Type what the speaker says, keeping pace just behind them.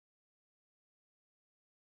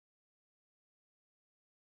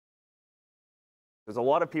There's a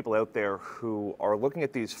lot of people out there who are looking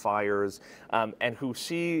at these fires and who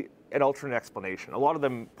see an alternate explanation. A lot of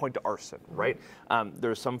them point to arson, right?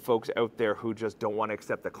 There's some folks out there who just don't want to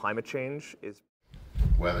accept that climate change is...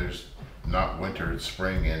 Weather's not winter, it's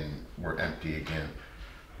spring, and we're empty again.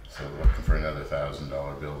 So looking for another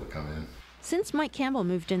 $1,000 bill to come in. Since Mike Campbell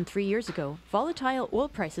moved in 3 years ago, volatile oil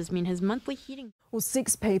prices mean his monthly heating... Well,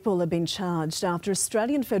 6 people have been charged after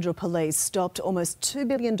Australian Federal Police stopped almost $2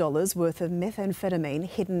 billion worth of methamphetamine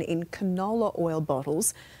hidden in canola oil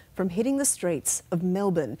bottles from hitting the streets of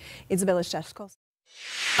Melbourne. Isabella Shashkos.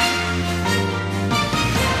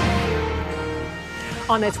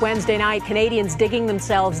 On this Wednesday night, Canadians digging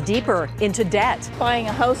themselves deeper into debt. Buying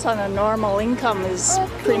a house on a normal income is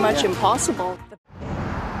pretty much impossible.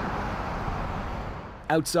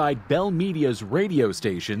 Outside Bell Media's radio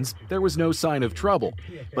stations, there was no sign of trouble,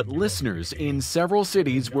 but listeners in several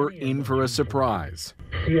cities were in for a surprise.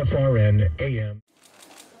 CFRN AM.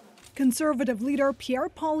 Conservative leader Pierre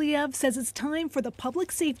Poilievre says it's time for the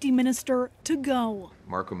public safety minister to go.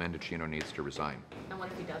 Marco Mendicino needs to resign. And what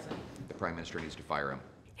if he doesn't? The Prime Minister needs to fire him.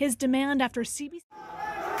 His demand after CBC...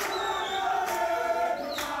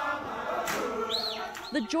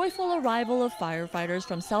 The joyful arrival of firefighters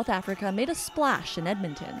from South Africa made a splash in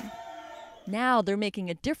Edmonton. Now they're making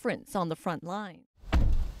a difference on the front line.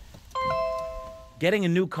 Getting a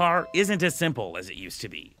new car isn't as simple as it used to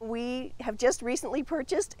be. We have just recently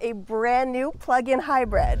purchased a brand new plug-in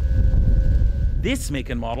hybrid. This make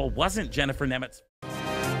and model wasn't Jennifer Nemet's.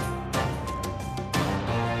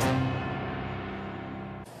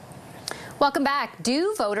 Welcome back.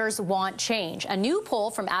 Do voters want change? A new poll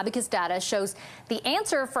from Abacus Data shows the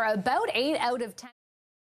answer for about 8 out of 10.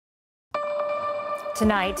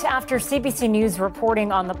 Tonight, after CBC News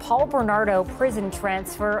reporting on the Paul Bernardo prison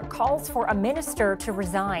transfer calls for a minister to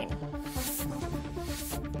resign.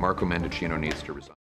 Marco Mendicino needs to resign.